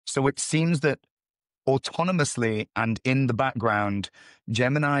So it seems that autonomously and in the background,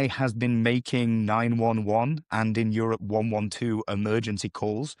 Gemini has been making 911 and in Europe 112 emergency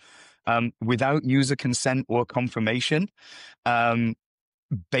calls without user consent or confirmation, um,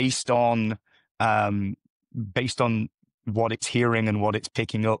 based on um, based on what it's hearing and what it's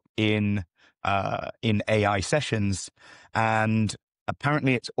picking up in AI sessions. And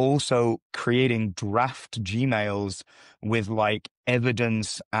apparently it's also creating draft Gmails with like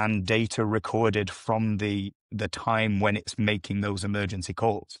evidence and data recorded from the time when it's making those emergency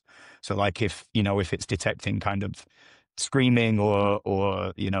calls. So like if it's detecting kind of screaming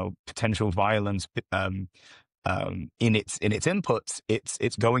or potential violence in its inputs,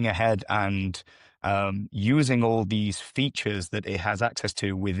 it's going ahead and using all these features that it has access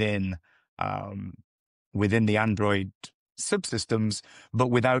to um, within the Android subsystems, but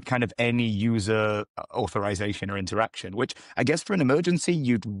without kind of any user authorization or interaction, which I guess for an emergency,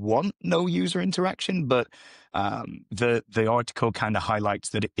 you'd want no user interaction. But the article kind of highlights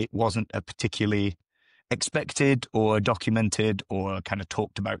that it wasn't a particularly expected or documented or kind of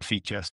talked about feature.